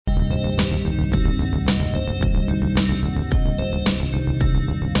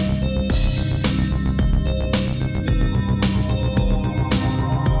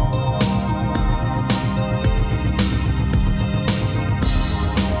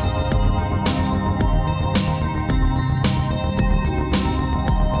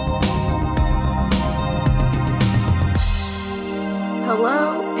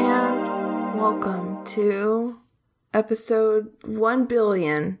to episode 1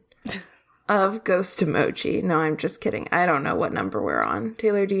 billion of Ghost Emoji. No, I'm just kidding. I don't know what number we're on.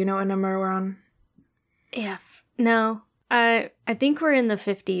 Taylor, do you know what number we're on? Yeah. No. I think we're in the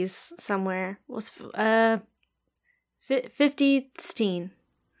 50s somewhere. 50-steen.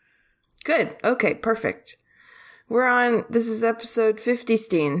 Good. Okay, perfect. This is episode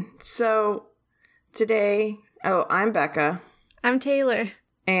 50-steen. So, today, I'm Becca. I'm Taylor.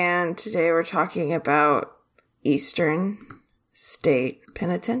 And today we're talking about Eastern State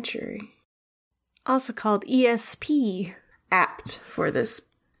Penitentiary. Also called ESP. Apt for this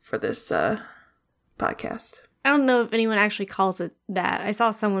podcast. I don't know if anyone actually calls it that. I saw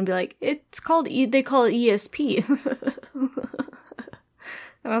someone be like, they call it ESP.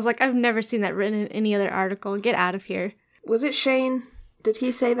 And I was like, I've never seen that written in any other article. Get out of here. Was it Shane? Did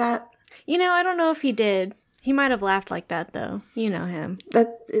he say that? I don't know if he did. He might have laughed like that, though. You know him.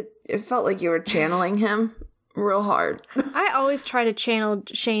 It felt like you were channeling him real hard. I always try to channel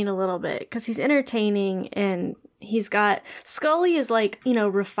Shane a little bit, because he's entertaining, and Scully is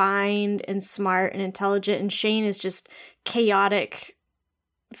refined and smart and intelligent, and Shane is just chaotic,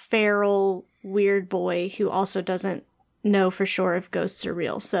 feral, weird boy who also doesn't know for sure if ghosts are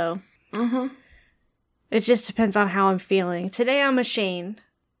real, so. It just depends on how I'm feeling. Today I'm a Shane.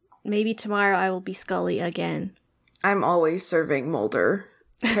 Maybe tomorrow I will be Scully again. I'm always serving Mulder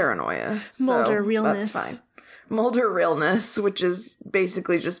paranoia. Mulder realness. That's fine. Mulder realness, which is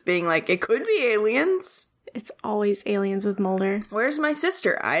basically just being like, it could be aliens. It's always aliens with Mulder. Where's my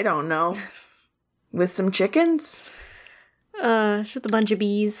sister? I don't know. With some chickens? With a bunch of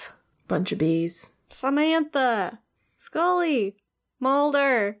bees. Samantha. Scully.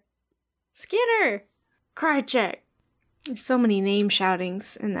 Mulder. Skinner. Krychek. There's so many name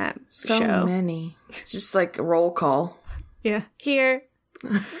shoutings in that show. So many. It's just like a roll call. Yeah. Here.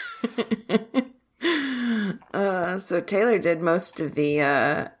 So Taylor did most of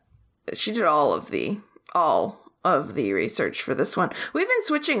she did all of the research for this one. We've been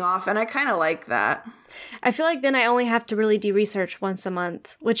switching off, and I kind of like that. I feel like then I only have to really do research once a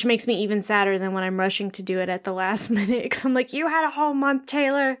month, which makes me even sadder than when I'm rushing to do it at the last minute. Because I'm like, you had a whole month,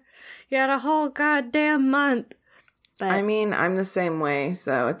 Taylor. You had a whole goddamn month. But, I mean, I'm the same way,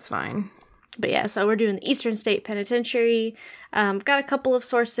 so it's fine. But yeah, so we're doing the Eastern State Penitentiary. I've got a couple of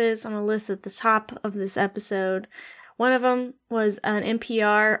sources on a list at the top of this episode. One of them was an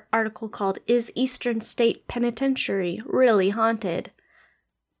NPR article called, "Is Eastern State Penitentiary Really Haunted?"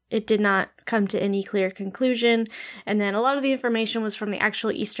 It did not come to any clear conclusion. And then a lot of the information was from the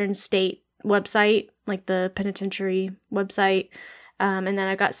actual Eastern State website, like the penitentiary website. And then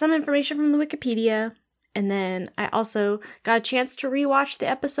I got some information from the Wikipedia. And then I also got a chance to rewatch the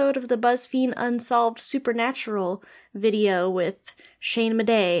episode of the BuzzFeed Unsolved Supernatural video with Shane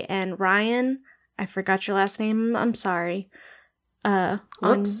Madej and Ryan. I forgot your last name. I'm sorry. On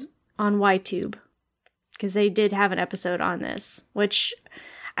YTube. Because they did have an episode on this, which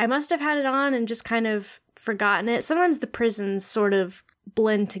I must have had it on and just kind of forgotten it. Sometimes the prisons sort of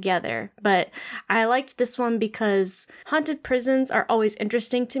blend together, but I liked this one because haunted prisons are always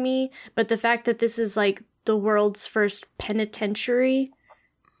interesting to me, but the fact that this is like the world's first penitentiary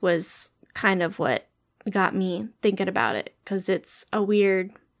was kind of what got me thinking about it, because it's a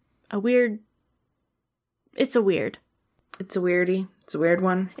weird. It's a weird one. It's a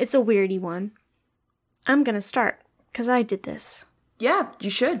weirdy one. I'm gonna start, because I did this. Yeah, you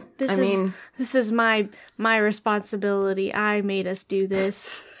should. This is my responsibility. I made us do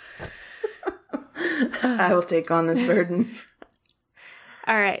this. I will take on this burden.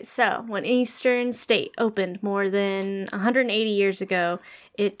 All right, so when Eastern State opened more than 180 years ago,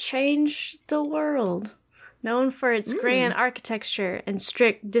 it changed the world. Known for its grand architecture and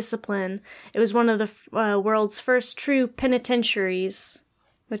strict discipline, it was one of the world's first true penitentiaries,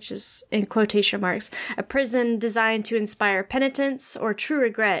 which is in quotation marks, a prison designed to inspire penitence or true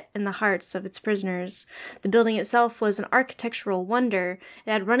regret in the hearts of its prisoners. The building itself was an architectural wonder.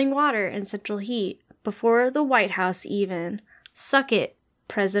 It had running water and central heat, before the White House even. Suck it,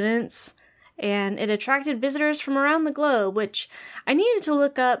 presidents. And it attracted visitors from around the globe, which I needed to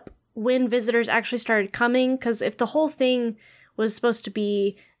look up when visitors actually started coming, because if the whole thing was supposed to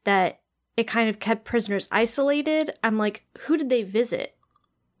be that it kind of kept prisoners isolated, I'm like, who did they visit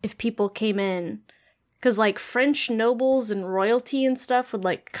if people came in? Because like French nobles and royalty and stuff would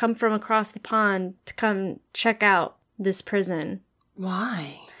like come from across the pond to come check out this prison.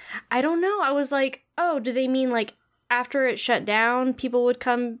 Why? I don't know. I was like, oh, do they mean like after it shut down, people would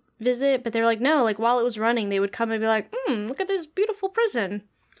come visit? But they're like, no, like while it was running, they would come and be like, look at this beautiful prison.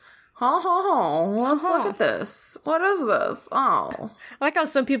 Oh, let's look at this. What is this? Oh. I like how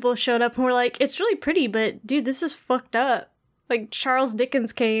some people showed up and were like, it's really pretty, but dude, this is fucked up. Like, Charles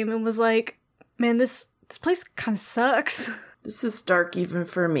Dickens came and was like, man, this place kind of sucks. This is dark even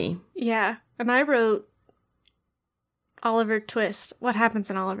for me. Yeah. And I wrote Oliver Twist. What happens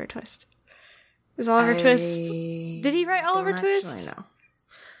in Oliver Twist? Is Oliver Twist... Did he write Oliver Twist?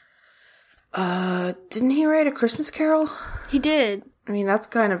 I know. Didn't he write A Christmas Carol? He did. I mean, that's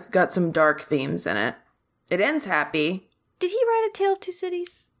kind of got some dark themes in it. It ends happy. Did he write A Tale of Two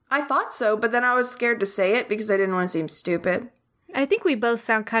Cities? I thought so, but then I was scared to say it because I didn't want to seem stupid. I think we both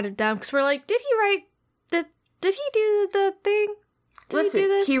sound kind of dumb because we're like, did he write the... Did he do the thing?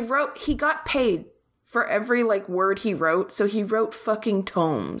 Listen, he got paid for every, word he wrote, so he wrote fucking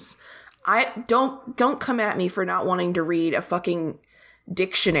tomes. Don't come at me for not wanting to read a fucking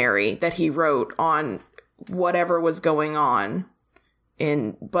dictionary that he wrote on whatever was going on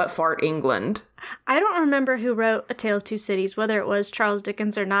in butt-fart England. I don't remember who wrote A Tale of Two Cities, whether it was Charles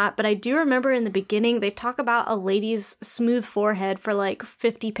Dickens or not, but I do remember in the beginning they talk about a lady's smooth forehead for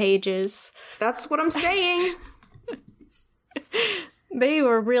 50 pages. That's what I'm saying. They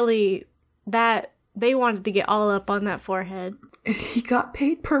were really they wanted to get all up on that forehead. He got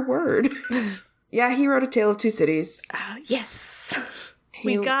paid per word. Yeah, he wrote A Tale of Two Cities. Yes.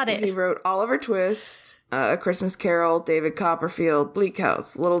 We got it. He wrote Oliver Twist, A Christmas Carol, David Copperfield, Bleak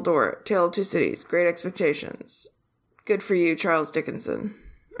House, Little Dorrit, Tale of Two Cities, Great Expectations. Good for you, Charles Dickinson.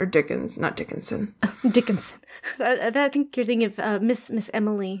 Or Dickens, not Dickinson. Dickinson. I think you're thinking of Miss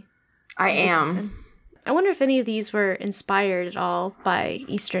Emily. I Dickinson. am. I wonder if any of these were inspired at all by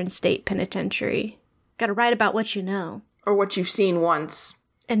Eastern State Penitentiary. Gotta write about what you know. Or what you've seen once.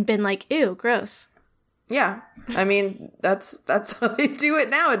 And been like, ew, gross. Yeah. I mean, that's how they do it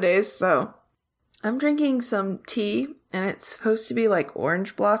nowadays, so. I'm drinking some tea, and it's supposed to be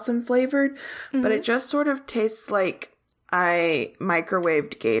orange blossom flavored, but it just sort of tastes like I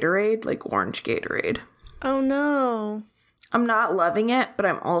microwaved Gatorade, orange Gatorade. Oh no. I'm not loving it, but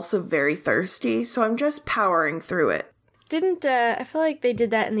I'm also very thirsty, so I'm just powering through it. I feel like they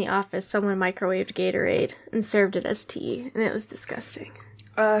did that in The Office. Someone microwaved Gatorade and served it as tea, and it was disgusting.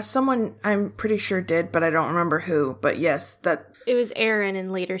 Someone I'm pretty sure did, but I don't remember who. But yes, it was Aaron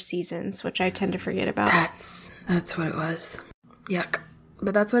in later seasons, which I tend to forget about. That's what it was. Yuck.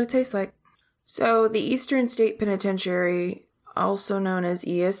 But that's what it tastes like. So the Eastern State Penitentiary, also known as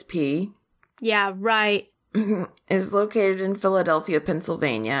ESP. Yeah, right. Is located in Philadelphia,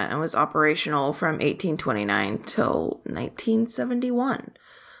 Pennsylvania, and was operational from 1829 till 1971.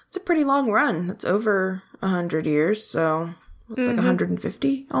 It's a pretty long run. It's over 100 years, so it's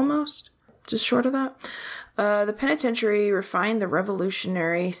 150 almost. Just short of that. The penitentiary refined the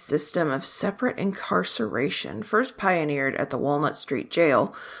revolutionary system of separate incarceration, first pioneered at the Walnut Street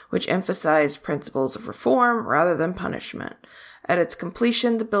Jail, which emphasized principles of reform rather than punishment. At its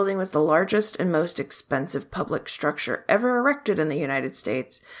completion, the building was the largest and most expensive public structure ever erected in the United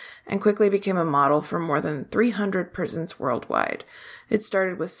States, and quickly became a model for more than 300 prisons worldwide. It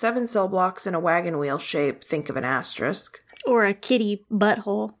started with 7 cell blocks in a wagon wheel shape, think of an asterisk. Or a kitty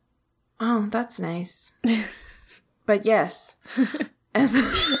butthole. Oh, that's nice. But yes. And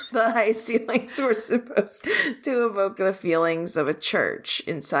the high ceilings were supposed to evoke the feelings of a church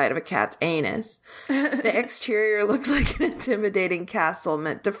inside of a cat's anus. The exterior looked like an intimidating castle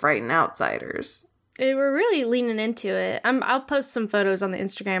meant to frighten outsiders. They were really leaning into it. I'll post some photos on the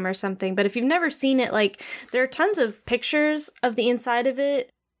Instagram or something, but if you've never seen it, there are tons of pictures of the inside of it.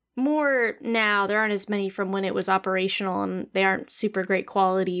 More now, there aren't as many from when it was operational, and they aren't super great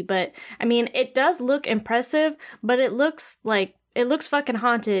quality, but, I mean, it does look impressive, but it looks fucking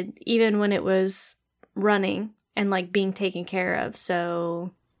haunted even when it was running and being taken care of.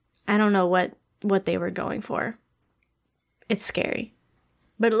 So I don't know what they were going for. It's scary,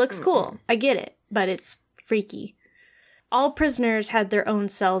 but it looks cool. I get it, but it's freaky. All prisoners had their own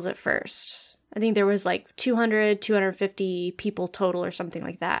cells at first. I think there was 200, 250 people total or something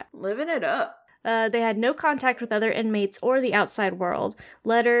like that. Living it up. They had no contact with other inmates or the outside world.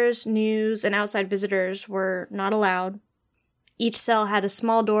 Letters, news, and outside visitors were not allowed. Each cell had a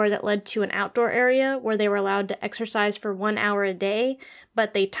small door that led to an outdoor area where they were allowed to exercise for 1 hour a day,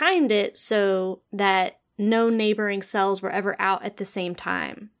 but they timed it so that no neighboring cells were ever out at the same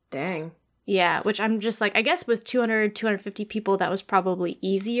time. Dang. Yeah, which I'm just I guess with 200, 250 people, that was probably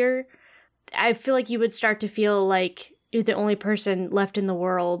easier. I feel like you would start to feel like you're the only person left in the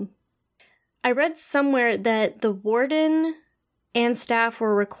world. I read somewhere that the warden and staff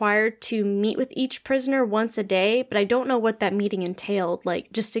were required to meet with each prisoner once a day, but I don't know what that meeting entailed,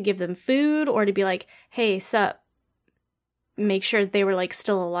 just to give them food or to be hey, sup, make sure they were, like,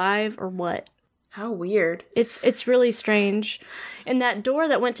 still alive or what. How weird. It's really strange. And that door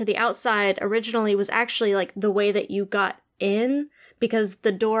that went to the outside originally was actually, like, the way that you got in, because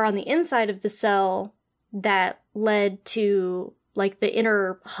the door on the inside of the cell that led to, like, the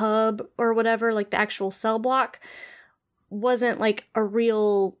inner hub or whatever, like the actual cell block, wasn't, like, a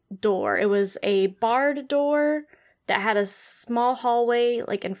real door. It was a barred door that had a small hallway,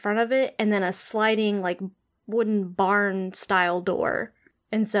 like, in front of it, and then a sliding, like, wooden barn-style door.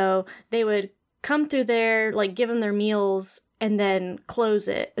 And so they would come through there, like, give them their meals, and then close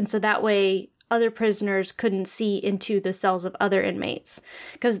it. And so that way other prisoners couldn't see into the cells of other inmates.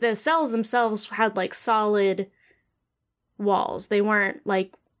 Because the cells themselves had, like, solid walls. They weren't,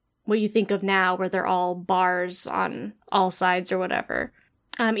 like, what you think of now, where they're all bars on all sides or whatever.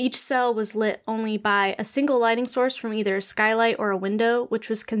 Each cell was lit only by a single lighting source from either a skylight or a window, which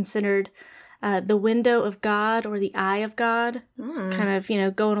was considered the window of God or the eye of God. Kind of, you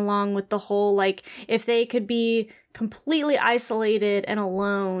know, going along with the whole, like, if they could be completely isolated and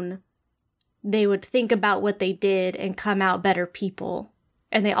alone, they would think about what they did and come out better people.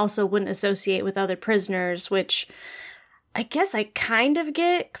 And they also wouldn't associate with other prisoners, which I guess I kind of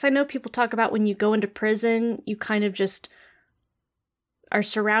get, because I know people talk about when you go into prison, you kind of just are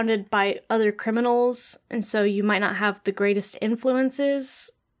surrounded by other criminals, and so you might not have the greatest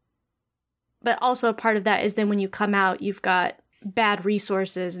influences. But also part of that is then when you come out, you've got bad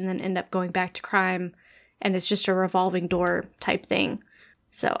resources and then end up going back to crime, and it's just a revolving door type thing.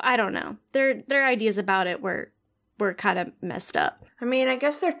 So I don't know. Their ideas about it were kind of messed up. I mean, I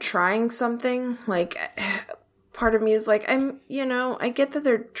guess they're trying something. Like, part of me is like, I get that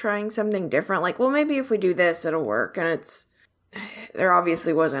they're trying something different. Like, well, maybe if we do this, it'll work. And there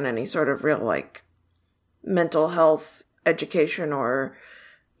obviously wasn't any sort of real, like, mental health education or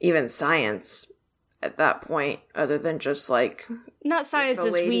even science at that point, other than just, like, not science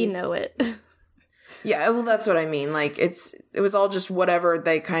as we know it. Yeah, well, that's what I mean. Like, it was all just whatever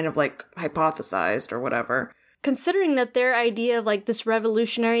they kind of, like, hypothesized or whatever. Considering that their idea of, like, this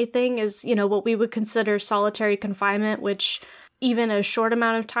revolutionary thing is, you know, what we would consider solitary confinement, which even a short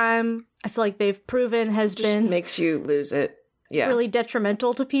amount of time, I feel like they've proven has just been makes you lose it. Yeah. Really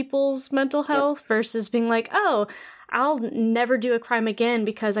detrimental to people's mental health versus being like, oh, I'll never do a crime again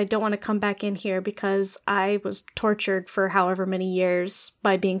because I don't want to come back in here because I was tortured for however many years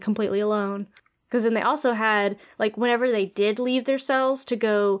by being completely alone. Because then they also had, like, whenever they did leave their cells to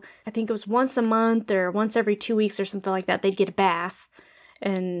go, I think it was once a month or once every 2 weeks or something like that, they'd get a bath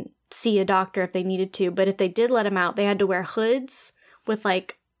and see a doctor if they needed to. But if they did let them out, they had to wear hoods with,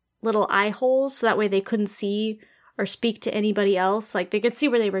 like, little eye holes so that way they couldn't see or speak to anybody else. Like, they could see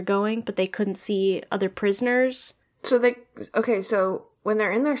where they were going, but they couldn't see other prisoners. So when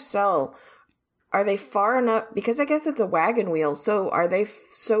they're in their cell, are they far enough? Because I guess it's a wagon wheel. So are they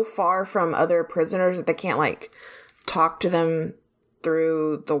so far from other prisoners that they can't, like, talk to them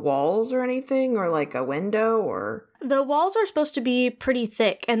through the walls or anything? Or, like, a window? Or the walls are supposed to be pretty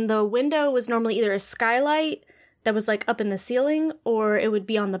thick. And the window was normally either a skylight that was, like, up in the ceiling, or it would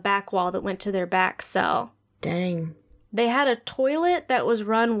be on the back wall that went to their back cell. Dang. They had a toilet that was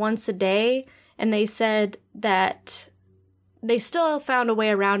run once a day. And they said that they still found a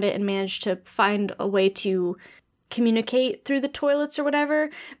way around it and managed to find a way to communicate through the toilets or whatever.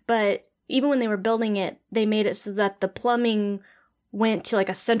 But even when they were building it, they made it so that the plumbing went to, like,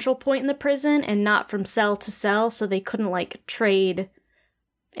 a central point in the prison and not from cell to cell, so they couldn't, like, trade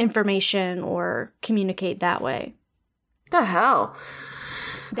information or communicate that way. The hell?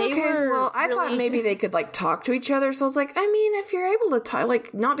 I thought maybe they could, like, talk to each other. So I was like, I mean, if you're able to talk,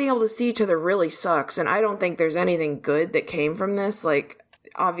 like, not being able to see each other really sucks. And I don't think there's anything good that came from this. Like,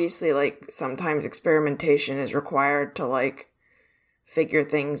 obviously, like, sometimes experimentation is required to, like, figure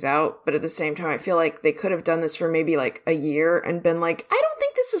things out. But at the same time, I feel like they could have done this for maybe, like, a year and been like, I don't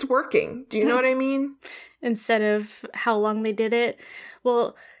think this is working. Do you know what I mean? Instead of how long they did it.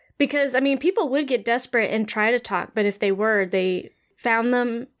 Well, because, I mean, people would get desperate and try to talk. But if they found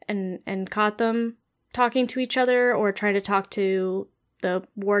them and caught them talking to each other or try to talk to the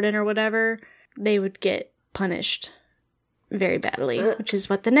warden or whatever, they would get punished very badly, which is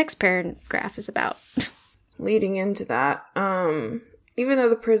what the next paragraph is about. Leading into that, even though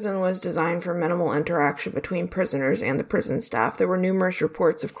the prison was designed for minimal interaction between prisoners and the prison staff, there were numerous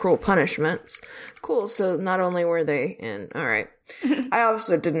reports of cruel punishments. Cool, so not only were they in... All right. I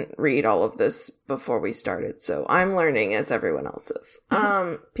also didn't read all of this before we started, so I'm learning as everyone else is.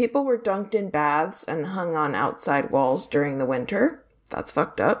 People were dunked in baths and hung on outside walls during the winter. That's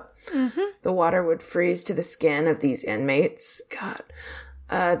fucked up. Mm-hmm. The water would freeze to the skin of these inmates. God.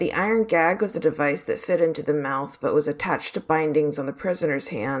 The iron gag was a device that fit into the mouth but was attached to bindings on the prisoners'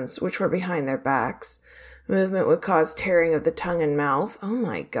 hands, which were behind their backs. Movement would cause tearing of the tongue and mouth. Oh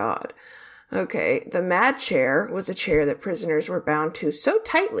my god. Okay, the mad chair was a chair that prisoners were bound to so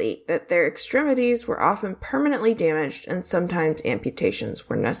tightly that their extremities were often permanently damaged and sometimes amputations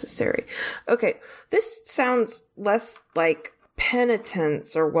were necessary. Okay, this sounds less like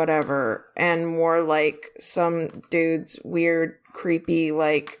penitence or whatever and more like some dude's weird, creepy,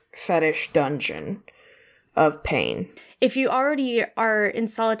 like, fetish dungeon of pain. If you already are in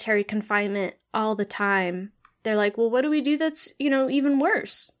solitary confinement all the time, they're like, well, what do we do that's, even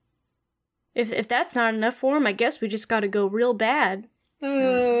worse? If that's not enough for them, I guess we just gotta go real bad.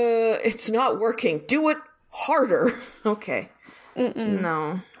 It's not working. Do it harder. Okay.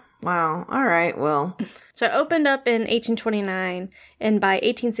 No. Wow. All right, well. So it opened up in 1829, and by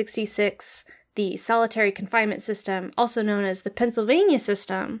 1866, the solitary confinement system, also known as the Pennsylvania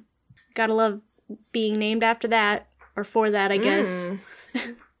system, gotta love being named after that, or for that, I guess.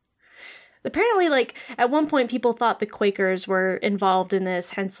 Apparently, at one point, people thought the Quakers were involved in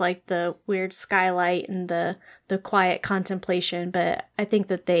this, hence, the weird skylight and the quiet contemplation, but I think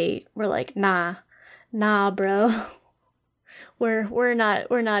that they were like, nah, bro. We're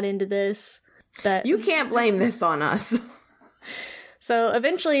not into this. But you can't blame this on us. So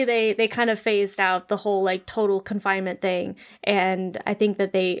eventually they kind of phased out the whole total confinement thing, and I think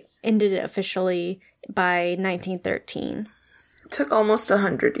that they ended it officially by 1913. Took almost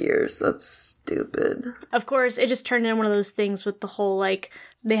 100 years. That's stupid. Of course, it just turned into one of those things with the whole,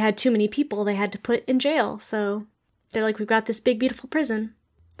 they had too many people they had to put in jail. So they're like, we've got this big, beautiful prison.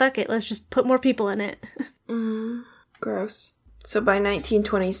 Fuck it, let's just put more people in it. Gross. So by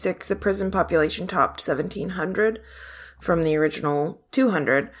 1926, the prison population topped 1,700 from the original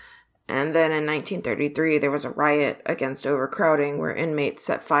 200. And then in 1933, there was a riot against overcrowding where inmates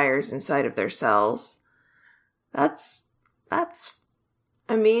set fires inside of their cells.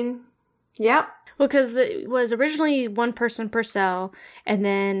 Yep. Well, because it was originally one person per cell, and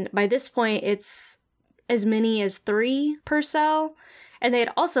then by this point, it's as many as 3 per cell. And they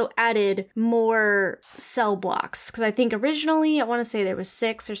had also added more cell blocks, because I think originally, I want to say there was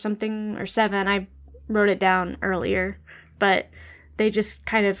 6 or something, or 7. I wrote it down earlier, but they just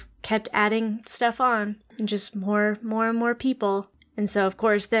kind of kept adding stuff on, and just more and more people. And so, of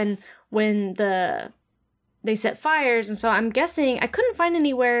course, then when they set fires, and so I'm guessing, I couldn't find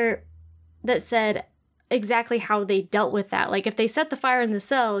anywhere that said exactly how they dealt with that. If they set the fire in the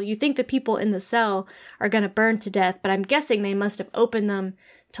cell, you think the people in the cell are going to burn to death, but I'm guessing they must have opened them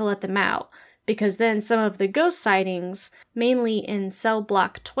to let them out, because then some of the ghost sightings, mainly in cell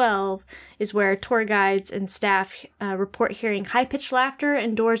block 12, is where tour guides and staff report hearing high-pitched laughter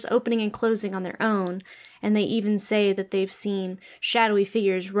and doors opening and closing on their own, and they even say that they've seen shadowy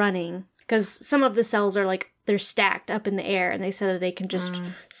figures running, because some of the cells are they're stacked up in the air, and they said that they can just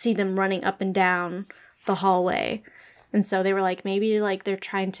see them running up and down the hallway. And so they were like, maybe they're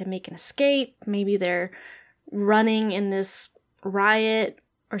trying to make an escape, maybe they're running in this riot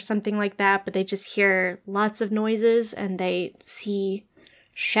or something like that, but they just hear lots of noises and they see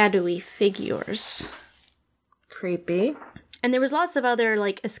shadowy figures. Creepy. And there was lots of other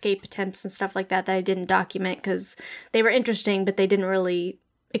escape attempts and stuff like that I didn't document because they were interesting, but they didn't really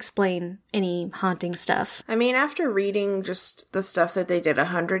explain any haunting stuff. I mean, after reading just the stuff that they did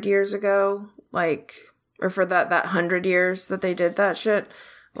 100 years ago, or for that 100 years that they did that shit,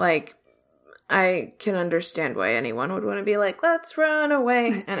 I can understand why anyone would want to be like, let's run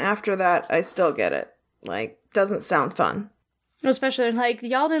away. And after that, I still get it. Doesn't sound fun. Especially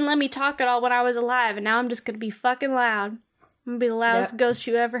y'all didn't let me talk at all when I was alive, and now I'm just gonna be fucking loud. I'm gonna be the loudest ghost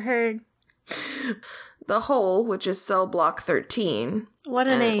you ever heard. The Hole, which is cell block 13. What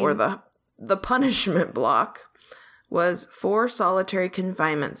a name. Or the punishment block, was 4 solitary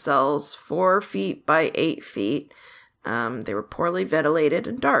confinement cells, 4 feet by 8 feet. They were poorly ventilated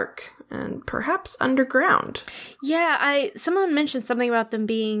and dark, and perhaps underground. Yeah, someone mentioned something about them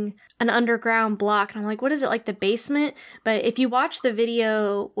being an underground block, and I'm like, what is it, the basement? But if you watch the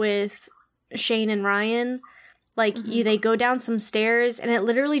video with Shane and Ryan, they go down some stairs, and it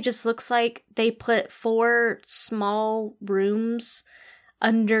literally just looks like they put 4 small rooms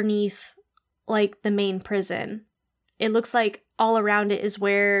underneath, the main prison. It looks like all around it is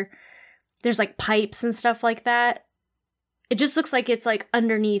where there's, pipes and stuff like that. It just looks like it's,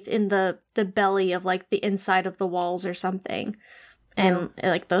 underneath in the belly of, the inside of the walls or something. And,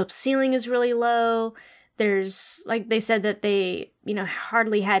 the ceiling is really low. There's, they said that they,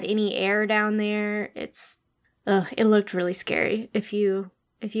 hardly had any air down there. It looked really scary. If you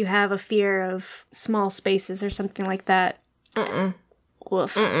have a fear of small spaces or something like that.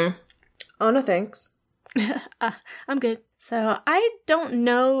 Woof. Oh, no thanks. I'm good. So I don't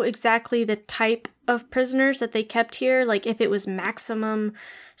know exactly the type of prisoners that they kept here, like if it was maximum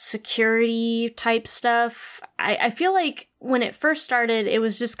security type stuff. I feel like when it first started, it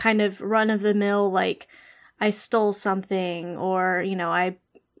was just kind of run-of-the-mill, like I stole something, or, you know, I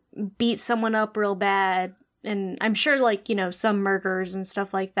beat someone up real bad. And I'm sure, like, you know, some murders and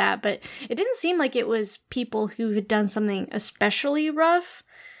stuff like that, but it didn't seem like it was people who had done something especially rough.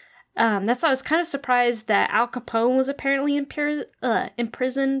 That's why I was kind of surprised that Al Capone was apparently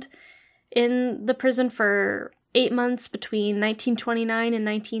imprisoned in the prison for 8 months between 1929 and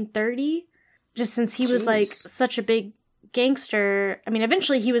 1930, just since he was, like, such a big gangster. I mean,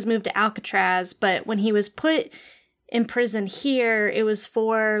 eventually he was moved to Alcatraz, but when he was put in prison here, it was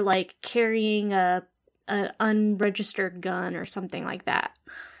for, like, carrying an unregistered gun or something like that.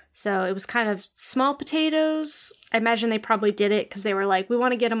 So it was kind of small potatoes. I imagine they probably did it because they were like, we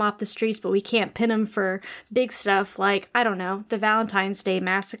want to get him off the streets, but we can't pin him for big stuff like, I don't know, the Valentine's Day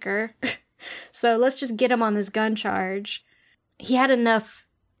massacre. So let's just get him on this gun charge. He had enough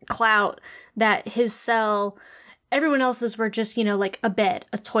clout that his cell, everyone else's were just, you know, like a bed,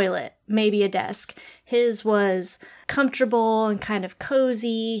 a toilet, maybe a desk. His was comfortable and kind of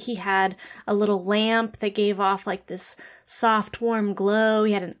cozy. He had a little lamp that gave off like this soft, warm glow.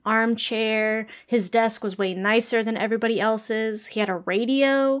 He had an armchair. His desk was way nicer than everybody else's. He had a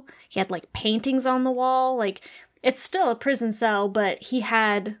radio. He had like paintings on the wall. Like, it's still a prison cell, but he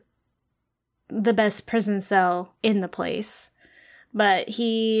had the best prison cell in the place. But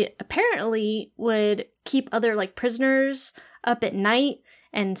he apparently would keep other like prisoners up at night,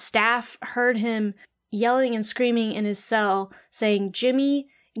 and staff heard him yelling and screaming in his cell saying, "Jimmy,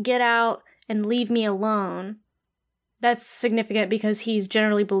 get out and leave me alone." That's significant because he's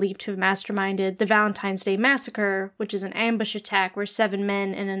generally believed to have masterminded the Valentine's Day Massacre, which is an ambush attack where 7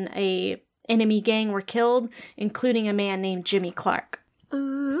 men in an enemy gang were killed, including a man named Jimmy Clark.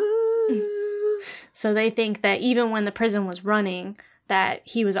 So they think that even when the prison was running, that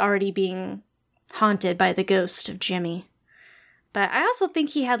he was already being haunted by the ghost of Jimmy. But I also think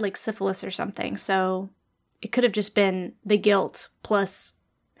he had like syphilis or something, so it could have just been the guilt plus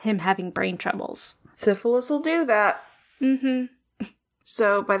him having brain troubles. Syphilis will do that. Mm-hmm.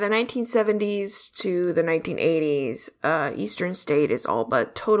 So by the 1970s to the 1980s, Eastern State is all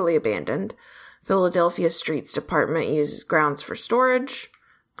but totally abandoned. Philadelphia Streets Department uses grounds for storage.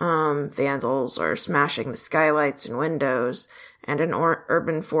 Vandals are smashing the skylights and windows, and an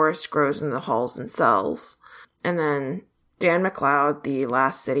urban forest grows in the halls and cells. And then Dan McLeod, the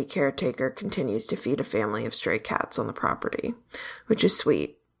last city caretaker, continues to feed a family of stray cats on the property, which is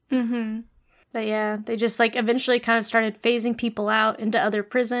sweet. Mm-hmm. But yeah, they just like eventually kind of started phasing people out into other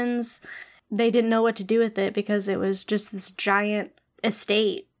prisons. They didn't know what to do with it because it was just this giant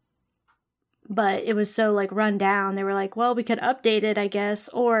estate. But it was so like run down. They were like, well, we could update it, I guess,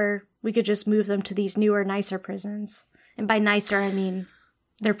 or we could just move them to these newer, nicer prisons. And by nicer, I mean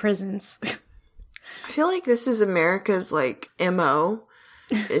they're prisons. I feel like this is America's like MO,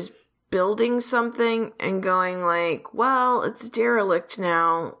 is building something and going like, well, it's derelict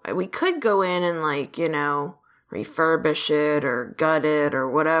now. We could go in and like, you know, refurbish it or gut it or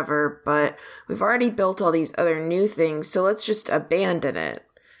whatever, but we've already built all these other new things, so let's just abandon it.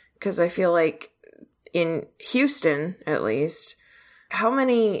 Because I feel like in Houston, at least, how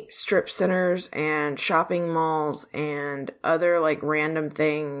many strip centers and shopping malls and other like random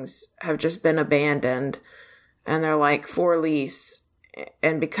things have just been abandoned and they're like for lease,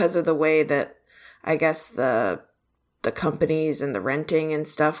 and because of the way that I guess the companies and the renting and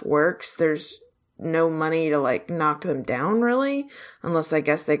stuff works, there's no money to like knock them down really, unless I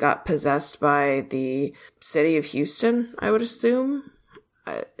guess they got possessed by the city of Houston, I would assume.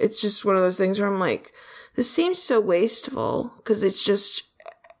 It's just one of those things where I'm like, this seems so wasteful because it's just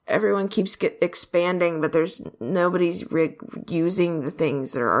everyone keeps expanding, but there's nobody's using the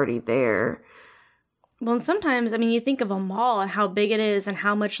things that are already there. Well, and sometimes, I mean, you think of a mall and how big it is and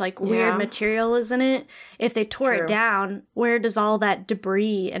how much, like, weird material is in it. If they tore it down, where does all that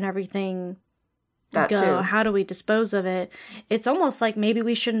debris and everything go? Too. How do we dispose of it? It's almost like maybe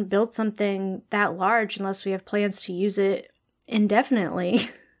we shouldn't build something that large unless we have plans to use it indefinitely.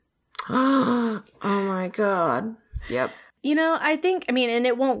 Oh my god. Yep. You know, I think, I mean, and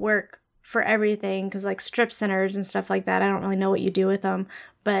it won't work for everything because, like, strip centers and stuff like that, I don't really know what you do with them,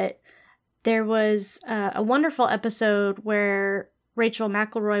 but there was a wonderful episode where Rachel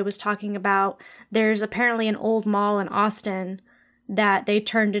McElroy was talking about there's apparently an old mall in Austin that they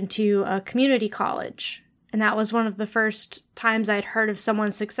turned into a community college. And that was one of the first times I'd heard of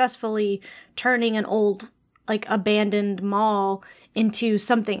someone successfully turning an old, like, abandoned mall into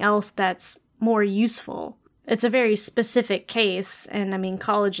something else that's more useful. It's a very specific case, and I mean,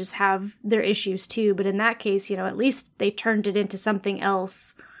 colleges have their issues too, but in that case, you know, at least they turned it into something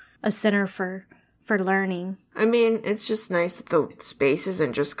else, a center for learning. I mean, it's just nice that the space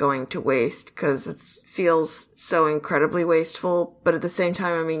isn't just going to waste, because it feels so incredibly wasteful, but at the same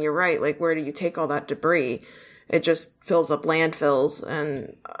time, I mean, you're right, like, where do you take all that debris? It just fills up landfills,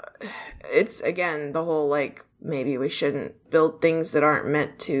 and it's, again, the whole, like, maybe we shouldn't build things that aren't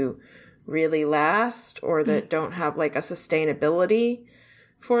meant to really last, or that don't have, like, a sustainability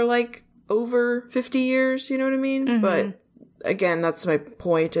for, like, over 50 years, you know what I mean? Mm-hmm. But again, that's my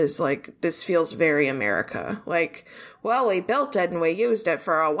point, is, like, this feels very America. Like, well, we built it and we used it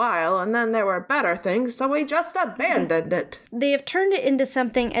for a while, and then there were better things, so we just abandoned it. They have turned it into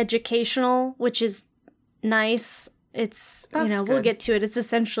something educational, which is nice. It's, that's, you know, good. We'll get to it. It's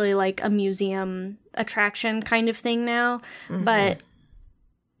essentially like a museum attraction kind of thing now. Mm-hmm. But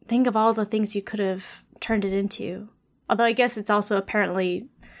think of all the things you could have turned it into. Although I guess it's also apparently,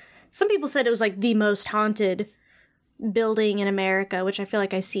 some people said it was like the most haunted building in America, which I feel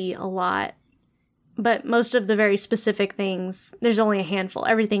like I see a lot. But most of the very specific things, there's only a handful.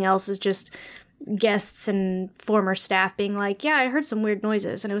 Everything else is just guests and former staff being like, yeah, I heard some weird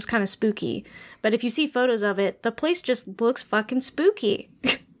noises and it was kind of spooky. But if you see photos of it, the place just looks fucking spooky.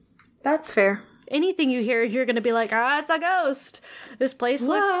 That's fair. Anything you hear, you're going to be like, it's a ghost. This place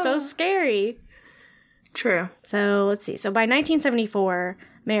looks so scary. True. So let's see. So by 1974,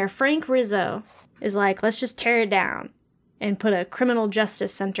 Mayor Frank Rizzo is like, let's just tear it down and put a criminal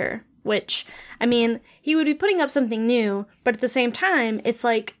justice center, which, I mean, he would be putting up something new, but at the same time, it's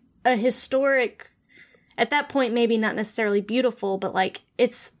like a historic, at that point, maybe not necessarily beautiful, but like,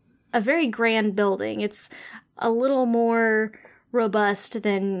 it's a very grand building. It's a little more robust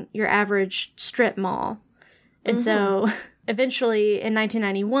than your average strip mall. And so eventually in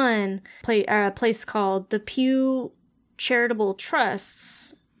 1991, a place called the Pew Charitable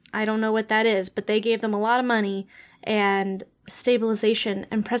Trusts, I don't know what that is, but they gave them a lot of money, and stabilization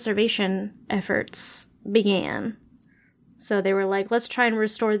and preservation efforts began. So they were like, let's try and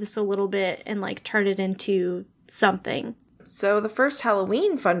restore this a little bit and like turn it into something. So the first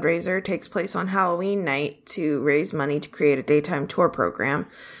Halloween fundraiser takes place on Halloween night to raise money to create a daytime tour program,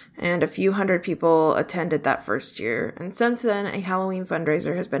 and a few hundred people attended that first year. And since then, a Halloween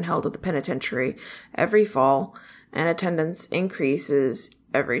fundraiser has been held at the penitentiary every fall, and attendance increases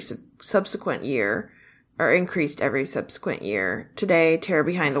every subsequent year, or increased every subsequent year. Today, Terror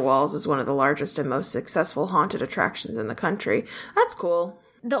Behind the Walls is one of the largest and most successful haunted attractions in the country. That's cool.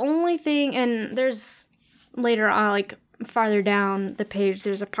 The only thing, and there's later on, like, farther down the page,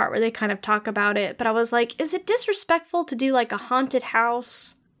 there's a part where they kind of talk about it, but I was like, is it disrespectful to do, like, a haunted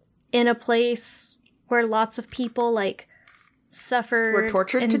house in a place where lots of people, like, suffered were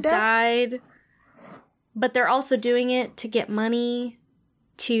tortured and to death? Died, but they're also doing it to get money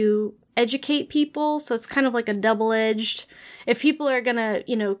to educate people, so it's kind of like a double-edged. If people are gonna,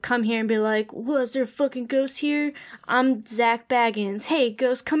 you know, come here and be like, was there a fucking ghost here? I'm Zach Baggins. Hey,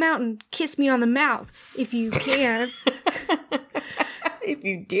 ghost, come out and kiss me on the mouth, if you can. If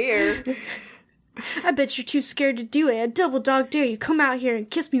you dare. I bet you're too scared to do it. I double dog dare you. Come out here and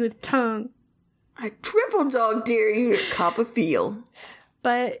kiss me with tongue. I triple dog dare you to cop a feel.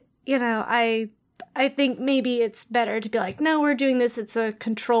 But, you know, I think maybe it's better to be like, no, we're doing this, it's a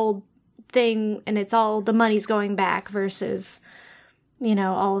controlled thing, and it's all, the money's going back, versus, you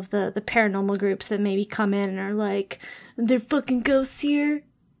know, all of the paranormal groups that maybe come in and are like, there fucking ghosts here,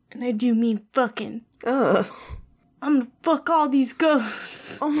 and I do mean fucking. Ugh. I'm gonna fuck all these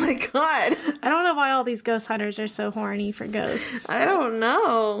ghosts. Oh my god. I don't know why all these ghost hunters are so horny for ghosts. I don't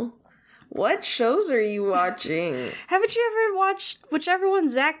know. What shows are you watching? Haven't you ever watched whichever one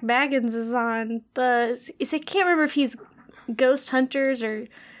Zach Baggins is on? I can't remember if he's Ghost Hunters or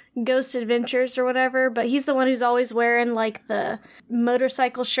Ghost Adventures or whatever, but he's the one who's always wearing, like, the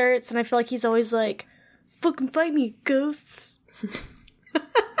motorcycle shirts, and I feel like he's always like, fucking fight me, ghosts.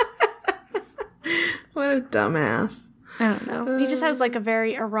 What a dumbass. I don't know. He just has, like, a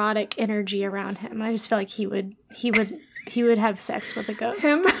very erotic energy around him. I just feel like he would have sex with a ghost.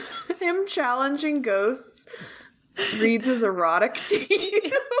 Him challenging ghosts reads as erotic to you.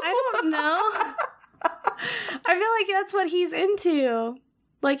 I don't know. I feel like that's what he's into.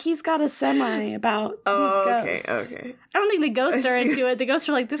 Like, he's got a semi about these ghosts. Okay. I don't think the ghosts are into it. The ghosts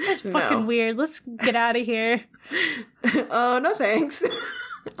are like, this guy's fucking weird. Let's get out of here. Oh, no thanks.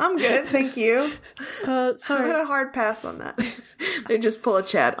 I'm good, thank you. Sorry. I had a hard pass on that. They just pull a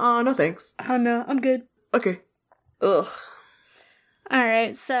Chad. Oh, no thanks. Oh, no, I'm good. Okay. Ugh. All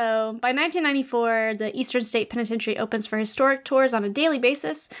right, so by 1994, the Eastern State Penitentiary opens for historic tours on a daily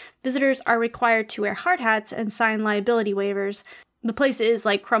basis. Visitors are required to wear hard hats and sign liability waivers. The place is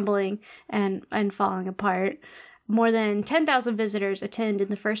like crumbling and falling apart. More than 10,000 visitors attend in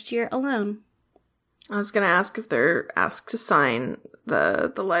the first year alone. I was going to ask if they're asked to sign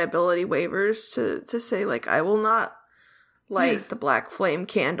the liability waivers to say, like, I will not light the black flame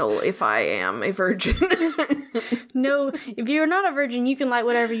candle if I am a virgin. No, if you're not a virgin, you can light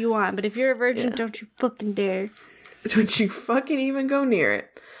whatever you want. But if you're a virgin, don't you fucking dare. Don't you fucking even go near it.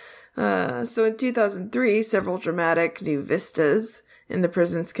 So in 2003, several dramatic new vistas in the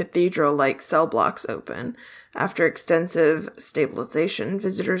prison's cathedral-like cell blocks open. After extensive stabilization,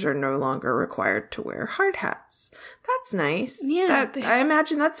 visitors are no longer required to wear hard hats. That's nice. Yeah. I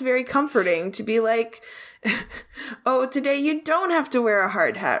imagine that's very comforting to be like, oh, today you don't have to wear a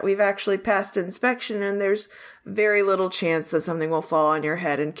hard hat. We've actually passed inspection and there's very little chance that something will fall on your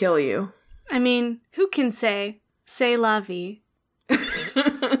head and kill you. I mean, who can say? C'est la vie.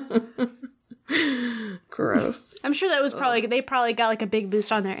 Gross. I'm sure that was they probably got like a big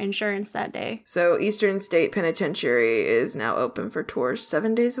boost on their insurance that day. So Eastern State Penitentiary is now open for tours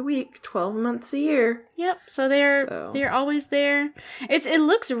 7 days a week, 12 months a year. Yep. So they're always there. It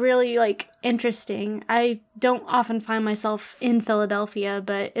looks really like interesting. I don't often find myself in Philadelphia,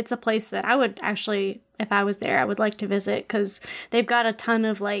 but it's a place that I would actually, if I was there, I would like to visit because they've got a ton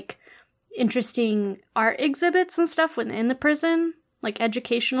of like interesting art exhibits and stuff within the prison. Like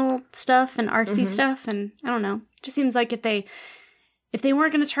educational stuff and artsy stuff, and I don't know. It just seems like if they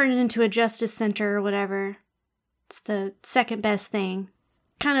weren't going to turn it into a justice center or whatever, it's the second best thing.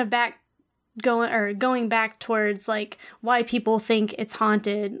 Kind of going back towards like why people think it's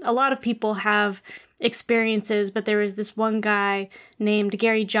haunted. A lot of people have experiences, but there was this one guy named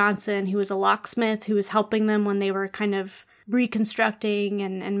Gary Johnson who was a locksmith who was helping them when they were kind of reconstructing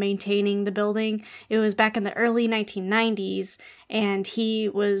and maintaining the building. It was back in the early 1990s, and he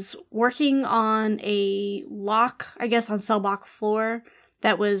was working on a lock, I guess, on cell block floor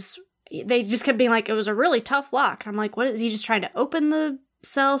that was, they just kept being like, it was a really tough lock. I'm like, what is he just trying to open the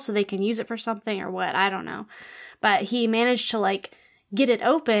cell so they can use it for something or what? I don't know. But he managed to like get it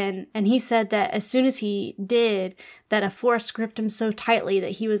open, and he said that as soon as he did, that a force gripped him so tightly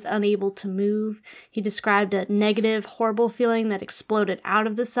that he was unable to move. He described a negative, horrible feeling that exploded out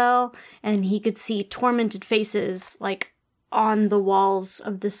of the cell, and he could see tormented faces like on the walls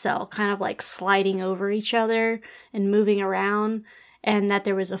of the cell, kind of like sliding over each other and moving around, and that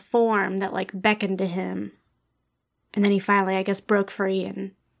there was a form that like beckoned to him. And then he finally, I guess, broke free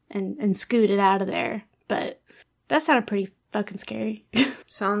and scooted out of there. But that sounded pretty fucking scary.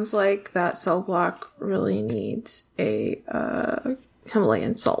 Sounds like that cell block really needs a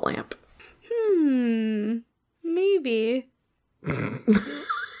Himalayan salt lamp. Maybe.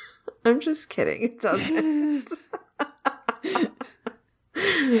 I'm just kidding. It doesn't.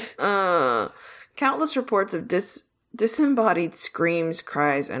 Countless reports of disembodied screams,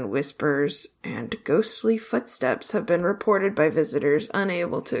 cries, and whispers, and ghostly footsteps have been reported by visitors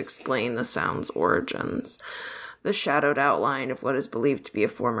unable to explain the sound's origins. The shadowed outline of what is believed to be a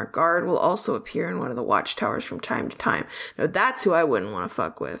former guard will also appear in one of the watchtowers from time to time. Now, that's who I wouldn't want to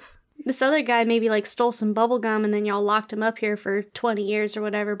fuck with. This other guy maybe like stole some bubble gum and then y'all locked him up here for 20 years or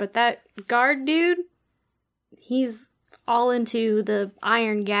whatever, but that guard dude, he's all into the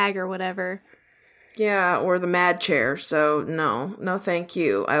iron gag or whatever. Yeah, or the mad chair. So no, thank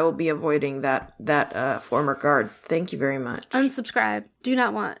you. I will be avoiding that former guard. Thank you very much. Unsubscribe. Do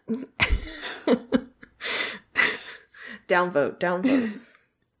not want. Downvote.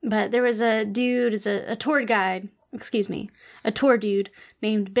 But there was a dude, a tour guide, a tour dude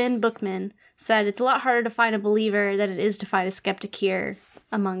named Ben Bookman said it's a lot harder to find a believer than it is to find a skeptic here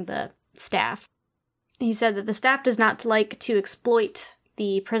among the staff. He said that the staff does not like to exploit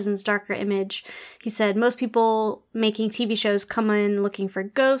the prison's darker image. He said most people making TV shows come in looking for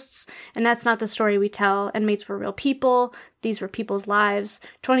ghosts, and that's not the story we tell. Inmates were real people. These were people's lives.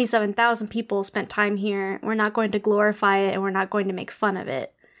 27,000 people spent time here. We're not going to glorify it, and we're not going to make fun of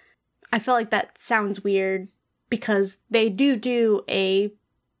it. I feel like that sounds weird because they do a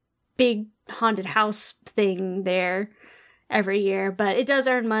big haunted house thing there every year, but it does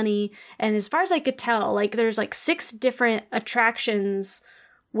earn money. And as far as I could tell, like there's like 6 different attractions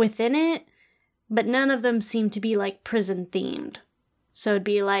within it, but none of them seem to be like prison themed. So it'd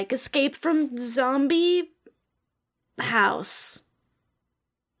be like escape from zombie house,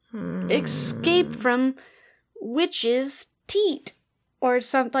 escape from witch's teat, or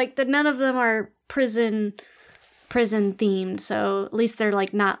something like that. None of them are prison themed, so at least they're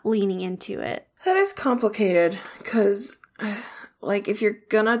like not leaning into it. That is complicated because like, if you're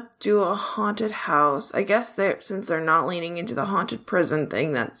gonna do a haunted house, I guess since they're not leaning into the haunted prison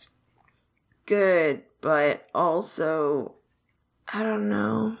thing, that's good, but also, I don't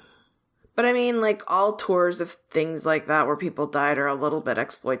know. But I mean, like, all tours of things like that where people died are a little bit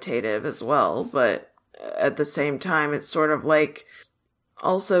exploitative as well, but at the same time, it's sort of, like,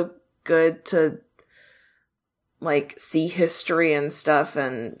 also good to, like, see history and stuff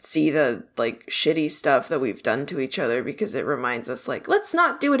and see the, like, shitty stuff that we've done to each other, because it reminds us, like, let's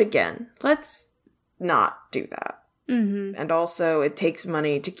not do it again. Let's not do that. Mm-hmm. And also, it takes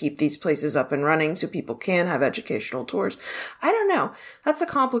money to keep these places up and running so people can have educational tours. I don't know. That's a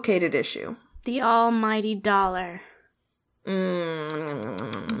complicated issue. The almighty dollar.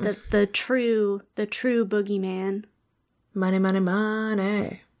 The true boogeyman. Money, money,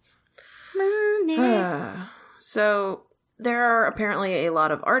 money. Money. So, there are apparently a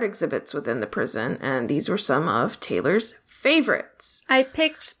lot of art exhibits within the prison, and these were some of Taylor's favorites. I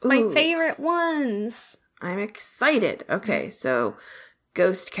picked my favorite ones. I'm excited. Okay, so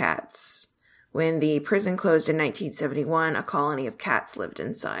ghost cats. When the prison closed in 1971, a colony of cats lived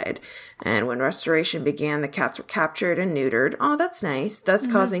inside. And when restoration began, the cats were captured and neutered. Oh, that's nice. Thus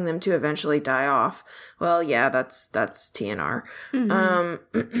causing them to eventually die off. Well, yeah, that's TNR.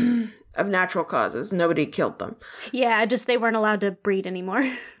 Of natural causes. Nobody killed them. Yeah, just they weren't allowed to breed anymore.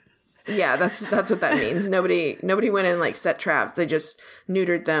 Yeah, that's what that means. Nobody went in, like, set traps. They just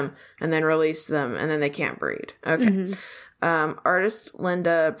neutered them and then released them, and then they can't breed. Okay. Artist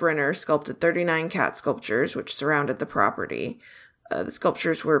Linda Brenner sculpted 39 cat sculptures, which surrounded the property. The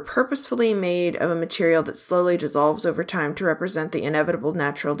sculptures were purposefully made of a material that slowly dissolves over time to represent the inevitable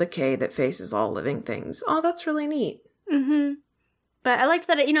natural decay that faces all living things. Oh, that's really neat. Mm-hmm. But I liked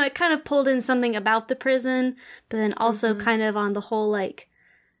that it kind of pulled in something about the prison, but then also kind of on the whole, like,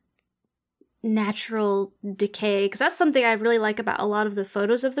 natural decay, because that's something I really like about a lot of the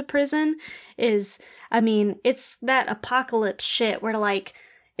photos of the prison is, I mean, it's that apocalypse shit where, like,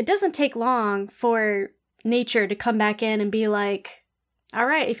 it doesn't take long for nature to come back in and be like, all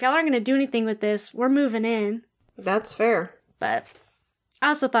right, if y'all aren't going to do anything with this, we're moving in. That's fair. But I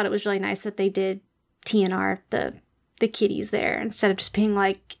also thought it was really nice that they did TNR the kitties there instead of just being,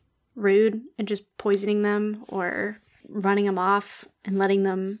 like, rude and just poisoning them or running them off and letting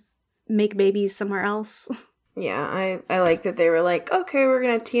them make babies somewhere else. Yeah, I like that they were like, okay, we're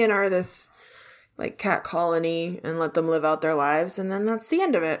gonna TNR this, like, cat colony and let them live out their lives, and then that's the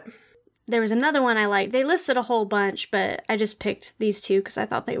end of it. There was another one I liked. They listed a whole bunch, but I just picked these two because I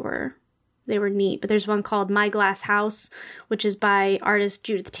thought they were neat. But there's one called My Glass House, which is by artist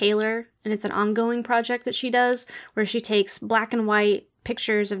Judith Taylor, and it's an ongoing project that she does where she takes black and white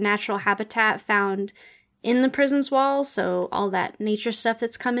pictures of natural habitat found in the prison's walls, so all that nature stuff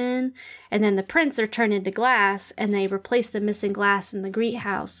that's come in, and then the prints are turned into glass, and they replace the missing glass in the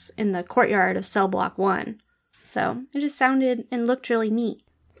greenhouse in the courtyard of Cell Block 1. So it just sounded and looked really neat.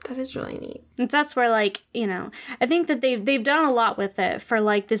 That is really neat. And that's where, like, I think that they've done a lot with it for,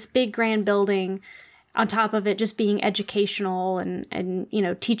 like, this big grand building on top of it just being educational and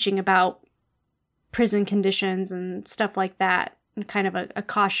teaching about prison conditions and stuff like that. And kind of a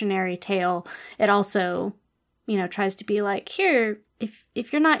cautionary tale. It also, tries to be like, here,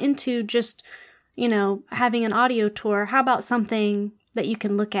 if you're not into just, having an audio tour, how about something that you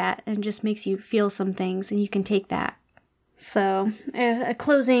can look at and just makes you feel some things and you can take that. So, a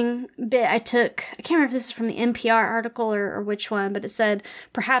closing bit I took, I can't remember if this is from the NPR article or which one, but it said,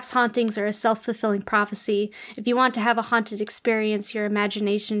 perhaps hauntings are a self-fulfilling prophecy. If you want to have a haunted experience, your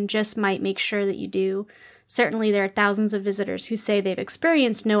imagination just might make sure that you do. Certainly there are thousands of visitors who say they've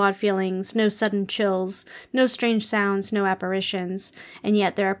experienced no odd feelings, no sudden chills, no strange sounds, no apparitions, and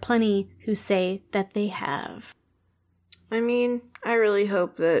yet there are plenty who say that they have. I mean, I really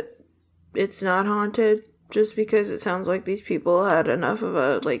hope that it's not haunted, just because it sounds like these people had enough of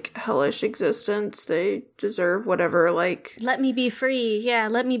a, like, hellish existence. They deserve whatever, like... Let me be free. Yeah,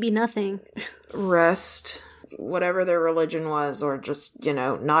 let me be nothing. Rest. Whatever their religion was, or just,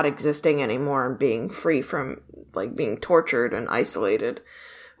 not existing anymore and being free from, like, being tortured and isolated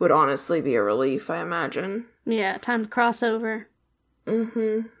would honestly be a relief, I imagine. Yeah, time to cross over.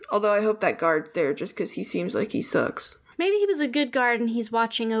 Mm-hmm. Although I hope that guard's there just because he seems like he sucks. Maybe he was a good guard and he's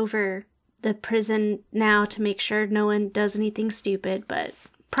watching over the prison now to make sure no one does anything stupid, but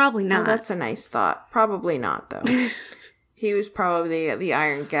probably not. Oh, that's a nice thought. Probably not, though. He was probably the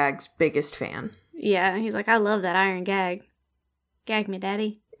Iron Gag's biggest fan. Yeah, he's like, I love that iron gag. Gag me,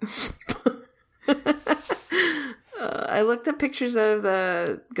 daddy. I looked up pictures of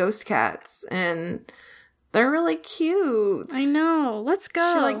the ghost cats, and They're really cute. I know. Let's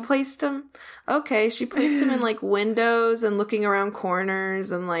go. She, like, placed them... Okay, she placed them in, like, windows and looking around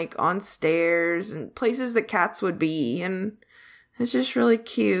corners and, like, on stairs and places that cats would be. And it's just really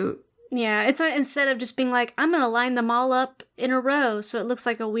cute. Yeah, it's instead of just being like, I'm gonna line them all up in a row so it looks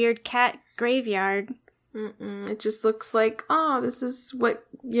like a weird cat graveyard. It just looks like, oh, this is what,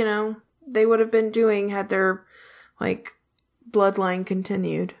 you know, they would have been doing had their, like, bloodline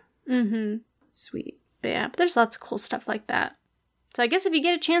continued. Mm-hmm. Sweet. But yeah, but there's lots of cool stuff like that. So I guess if you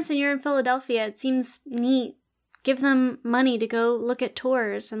get a chance and you're in Philadelphia, it seems neat. Give them money to go look at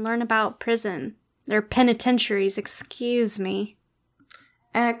tours and learn about prison. Or penitentiaries, excuse me.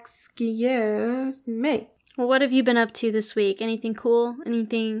 Excuse me. Well, what have you been up to this week? Anything cool?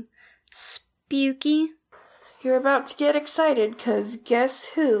 Anything spooky? You're about to get excited, because guess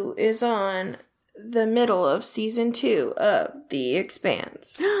who is on the middle of season 2 of The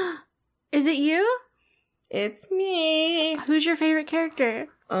Expanse? Is it you? It's me. Who's your favorite character?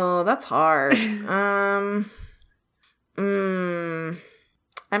 Oh, that's hard. I'm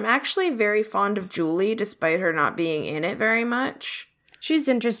actually very fond of Julie, despite her not being in it very much. She's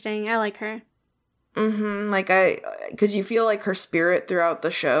interesting. I like her. Like, because you feel like her spirit throughout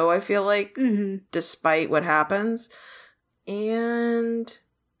the show, I feel like, despite what happens. And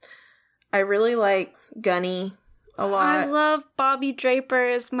I really like Gunny a lot. I love Bobby Draper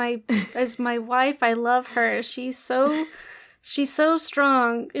as my wife. I love her. She's so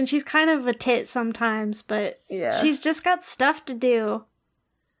strong, and she's kind of a tit sometimes, but yeah, she's just got stuff to do.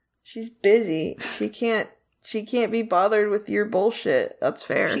 She's busy. She can't be bothered with your bullshit. That's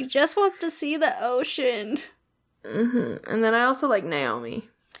fair. She just wants to see the ocean. And then I also like Naomi.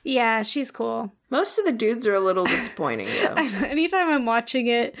 Yeah, she's cool. Most of the dudes are a little disappointing, though. Anytime I'm watching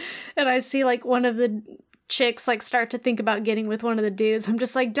it and I see, like, one of the chicks, like, start to think about getting with one of the dudes, I'm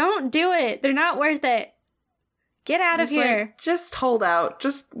just like, don't do it. They're not worth it. Get out of here. Like, just hold out.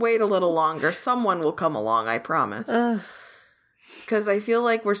 Just wait a little longer. Someone will come along, I promise. Because I feel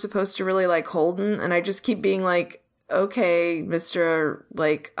like we're supposed to really like Holden, and I just keep being like, okay, Mr.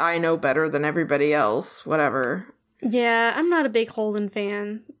 like, I know better than everybody else. Whatever. Yeah, I'm not a big Holden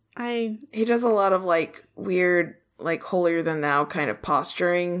fan. He does a lot of, like, weird, like, holier than thou kind of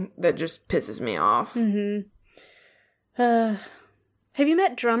posturing that just pisses me off. Have you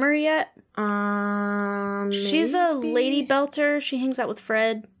met Drummer yet? She's a Maybe? lady belter. She hangs out with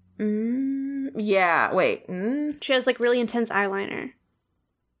Fred. Yeah, wait. She has, like, really intense eyeliner.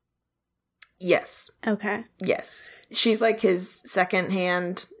 Yes. Okay. Yes. She's, like, his second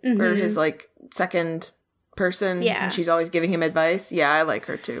hand, or his, like, second person. Yeah. And she's always giving him advice. Yeah, I like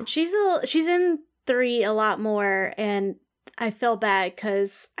her, too. She's in 3 a lot more, and I feel bad,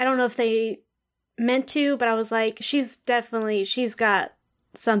 because I don't know if they meant to, but I was like, she's got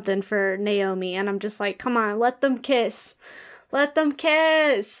something for Naomi, and I'm just like, come on, let them kiss. Let them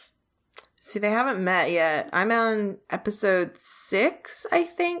kiss. See, they haven't met yet. I'm on episode 6, I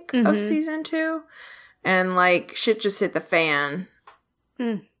think, of season 2. And, like, shit just hit the fan.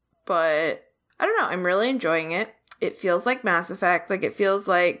 But, I don't know, I'm really enjoying it. It feels like Mass Effect. Like, it feels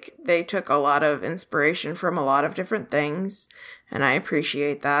like they took a lot of inspiration from a lot of different things. And I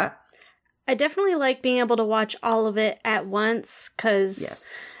appreciate that. I definitely like being able to watch all of it at once, because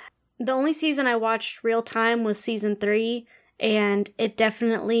the only season I watched real time was season 3. And it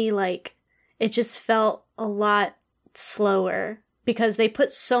definitely, like, it just felt a lot slower because they put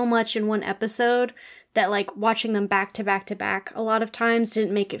so much in one episode that, like, watching them back to back to back a lot of times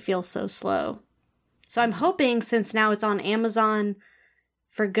didn't make it feel so slow. So I'm hoping, since now it's on Amazon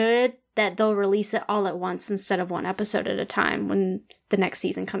for good, that they'll release it all at once instead of one episode at a time when the next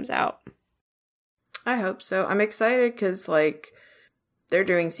season comes out. I hope so. I'm excited because, like, they're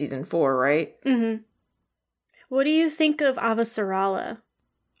doing season 4, right? What do you think of Avasarala?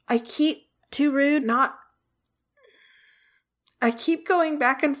 Too rude? I keep going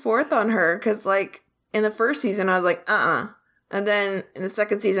back and forth on her, because, like, in the first season, I was like, And then in the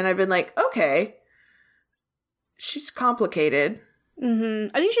second season, I've been like, okay. She's complicated. I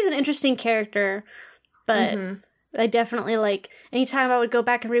think she's an interesting character, but I definitely, like, anytime I would go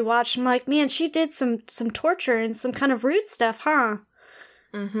back and rewatch, I'm like, man, she did some torture and some kind of rude stuff, huh?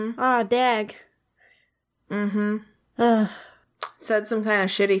 Ah, dag. Said some kind of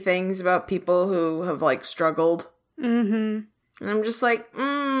shitty things about people who have, like, struggled. And I'm just like,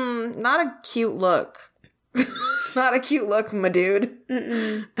 not a cute look. Not a cute look, my dude.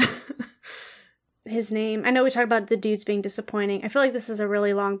 His name. I know we talked about the dudes being disappointing. I feel like this is a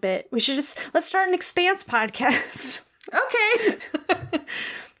really long bit. We should let's start an Expanse podcast. Okay.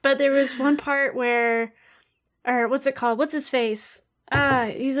 But there was one part where, or what's it called? What's his face?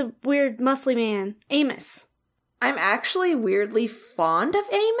 He's a weird, muscly man. Amos. I'm actually weirdly fond of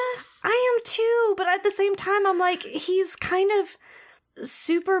Amos. I am too, but at the same time, I'm like, he's kind of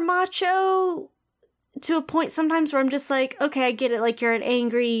super macho to a point sometimes where I'm just like, okay, I get it, like, you're an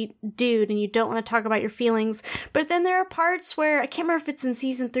angry dude and you don't want to talk about your feelings, but then there are parts where, I can't remember if it's in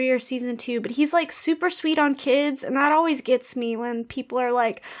season 3 or season 2, but he's, like, super sweet on kids, and that always gets me when people are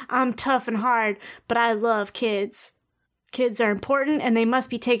like, I'm tough and hard, but I love kids. Kids are important, and they must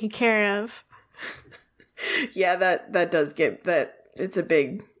be taken care of. Yeah, that does get, that, it's a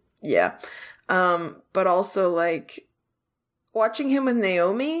big, yeah. But also, like, watching him with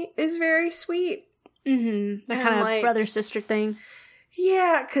Naomi is very sweet. Mm-hmm. That kind of like, brother-sister thing.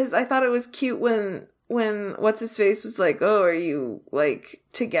 Yeah, because I thought it was cute when What's-His-Face was like, oh, are you, like,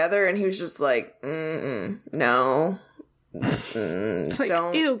 together? And he was just like, no. It's like,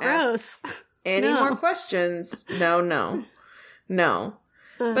 don't ew, gross. Any more questions? No.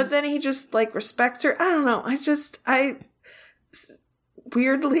 But then he just, like, respects her. I don't know.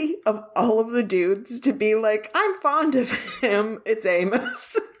 Weirdly, of all of the dudes to be like, I'm fond of him, it's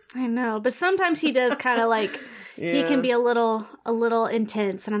Amos. I know, but sometimes he does kind of like, he can be a little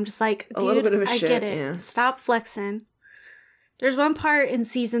intense, and I'm just like, dude, a little bit of a shit, get it. Yeah. Stop flexing. There's one part in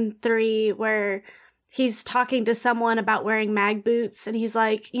season 3 where he's talking to someone about wearing mag boots, and he's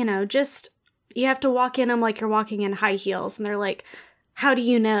like, you have to walk in them like you're walking in high heels, and they're like, how do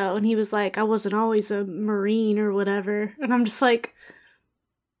you know? And he was like, I wasn't always a Marine or whatever, and I'm just like,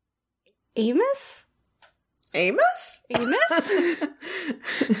 Amos? I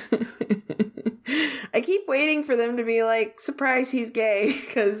keep waiting for them to be like, surprise, he's gay,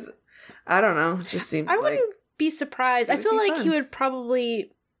 because I don't know, it just seems I wouldn't be surprised. I feel like he would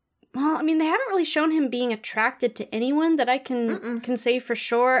probably, well, I mean, they haven't really shown him being attracted to anyone that I can say for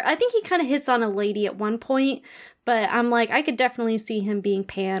sure. I think he kind of hits on a lady at one point, but I'm like, I could definitely see him being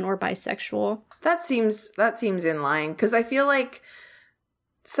pan or bisexual. That seems in line, because I feel like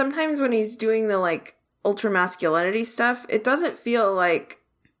sometimes when he's doing the, like, ultra masculinity stuff, it doesn't feel like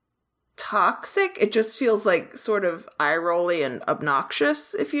toxic. It just feels like sort of eye-rolly and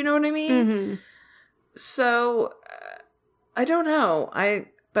obnoxious, if you know what I mean. Mm-hmm. So, I don't know.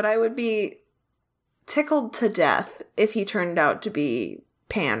 But I would be tickled to death if he turned out to be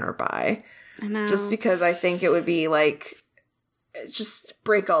pan or bi. I know. Just because I think it would be like, just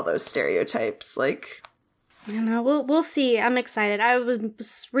break all those stereotypes. Like, I don't know. We'll see. I'm excited. I was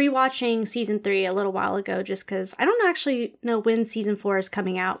rewatching season 3 a little while ago just because I don't actually know when season 4 is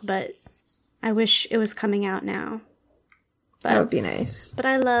coming out, but I wish it was coming out now. That would be nice. But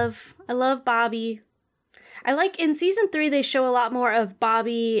I love Bobby. I like in season 3 they show a lot more of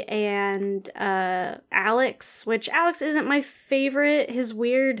Bobby and Alex, which Alex isn't my favorite. His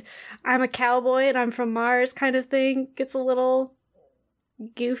weird I'm a cowboy and I'm from Mars kind of thing gets a little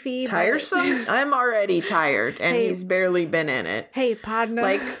goofy. Tiresome? I'm already tired, and he's barely been in it. Hey, partner.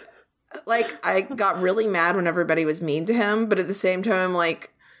 Like, I got really mad when everybody was mean to him, but at the same time,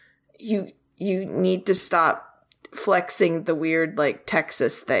 like, you need to stop flexing the weird, like,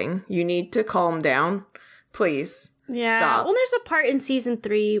 Texas thing. You need to calm down. Please. Yeah. Stop. Well, there's a part in season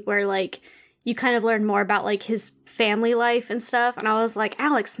 3 where, like, you kind of learn more about, like, his family life and stuff, and I was like,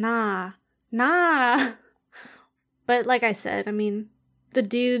 Alex, nah. But like I said, I mean, the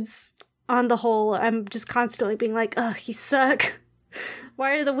dudes, on the whole, I'm just constantly being like, ugh, you suck.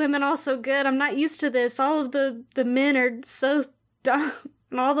 Why are the women all so good? I'm not used to this. All of the men are so dumb,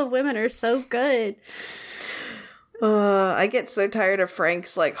 and all the women are so good. I get so tired of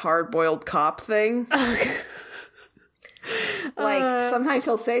Frank's, like, hard-boiled cop thing. Like, sometimes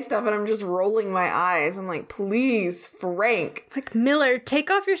he'll say stuff and I'm just rolling my eyes. I'm like, please, Frank. Like, Miller,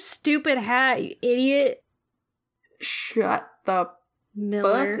 take off your stupid hat, you idiot. Shut the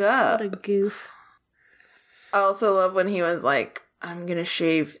Miller, fuck up. What a goof. I also love when he was like, I'm gonna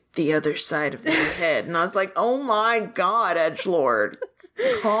shave the other side of my head. And I was like, oh my god, edgelord.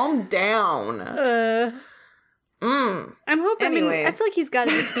 Calm down. I'm hoping, anyways, I mean, I feel like he's gotta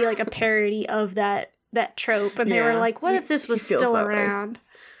just be like a parody of that trope. And they were like, what if this was still around?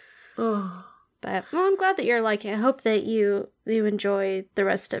 But, well, I'm glad that you're liking it. I hope that you enjoy the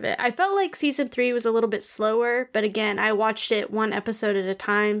rest of it. I felt like season 3 was a little bit slower, but again, I watched it one episode at a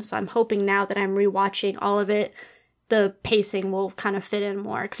time, so I'm hoping now that I'm rewatching all of it, the pacing will kind of fit in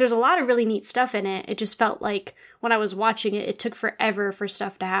more. Because there's a lot of really neat stuff in it. It just felt like when I was watching it, it took forever for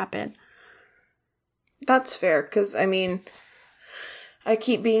stuff to happen. That's fair, because, I mean, I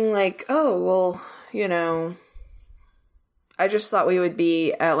keep being like, oh, well, you know, I just thought we would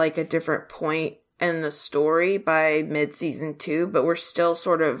be at, like, a different point in the story by mid-season 2, but we're still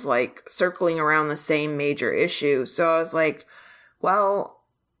sort of, like, circling around the same major issue. So I was like, Well,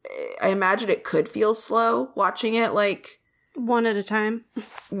 I imagine it could feel slow watching it, like, one at a time,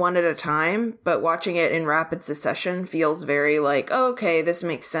 but watching it in rapid succession feels very like, oh, okay, this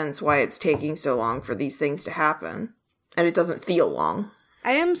makes sense why it's taking so long for these things to happen. And it doesn't feel long.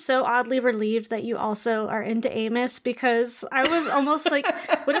 I am so oddly relieved that you also are into Amos, because I was almost like,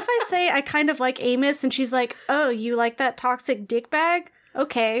 what if I say I kind of like Amos and she's like, oh, you like that toxic dick bag?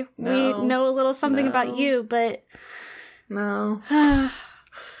 Okay, we know a little something about you, but... No.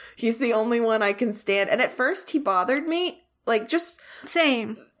 He's the only one I can stand. And at first he bothered me. Like, just...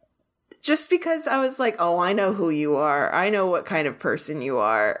 Same. Just because I was like, oh, I know who you are. I know what kind of person you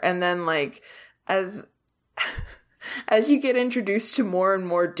are. And then, like, as you get introduced to more and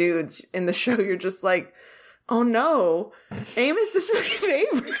more dudes in the show, you're just like, oh no, Amos is my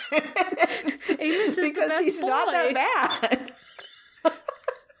favorite. Amos is because the best he's boy. not that bad.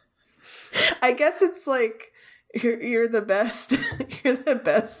 I guess it's like, you're the best. You're the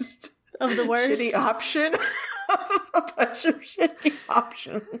best. Of the worst. Shitty option. A bunch of shitty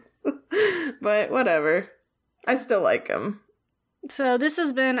options. But whatever. I still like him. So this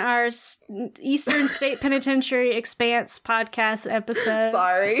has been our Eastern State Penitentiary Expanse podcast episode.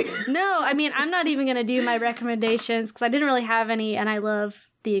 Sorry. No, I mean, I'm not even going to do my recommendations because I didn't really have any, and I love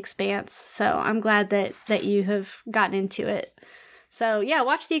The Expanse. So I'm glad that you have gotten into it. So yeah,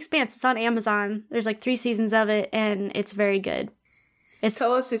 watch The Expanse. It's on Amazon. There's like 3 seasons of it, and it's very good.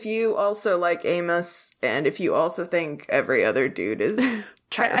 Tell us if you also like Amos, and if you also think every other dude is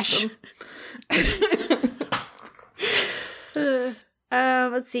trash.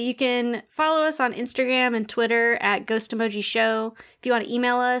 Let's see. You can follow us on Instagram and Twitter at Ghost Emoji Show. If you want to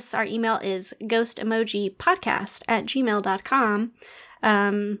email us, our email is ghostemojipodcast@gmail.com.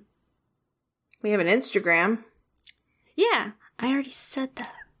 We have an Instagram. Yeah, I already said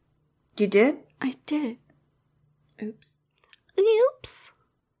that. You did? I did. Oops.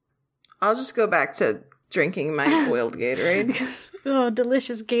 I'll just go back to drinking my boiled Gatorade. Oh,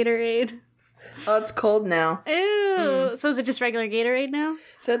 delicious Gatorade. Oh, it's cold now. Ew. So is it just regular Gatorade now?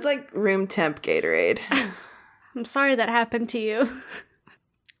 So it's like room temp Gatorade. I'm sorry that happened to you.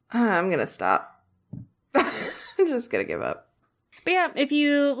 I'm going to stop. I'm just going to give up. But yeah, if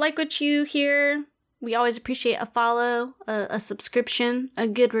you like what you hear, we always appreciate a follow, a subscription, a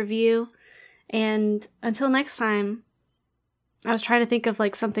good review. And until next time, I was trying to think of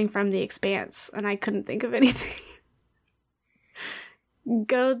like something from The Expanse, and I couldn't think of anything.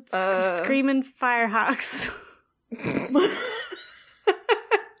 Go screaming Firehawks.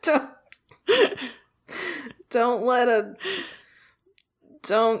 Don't let a...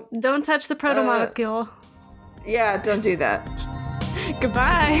 Don't touch the protomolecule. Yeah, don't do that.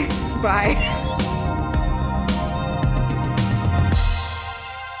 Goodbye. Bye.